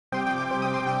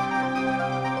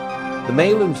The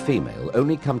male and female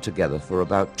only come together for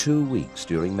about 2 weeks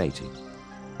during mating.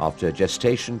 After a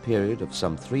gestation period of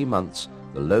some 3 months,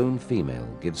 the lone female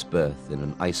gives birth in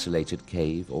an isolated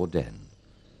cave or den.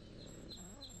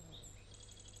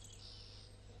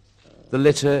 The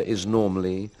litter is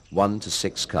normally 1 to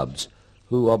 6 cubs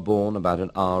who are born about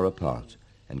an hour apart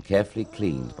and carefully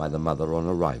cleaned by the mother on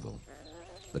arrival.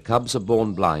 The cubs are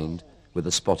born blind with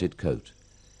a spotted coat.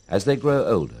 As they grow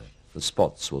older, the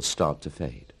spots will start to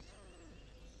fade.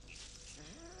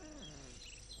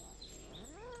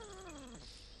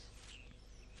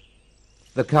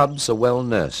 The cubs are well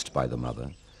nursed by the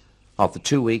mother. After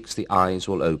 2 weeks, the eyes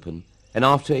will open, and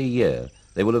after a year,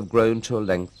 they will have grown to a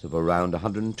length of around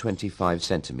 125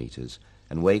 centimeters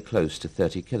and weigh close to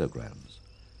 30 kilograms.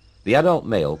 The adult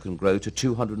male can grow to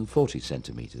 240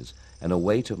 centimeters and a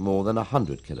weight of more than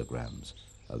 100 kilograms,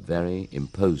 a very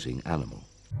imposing animal.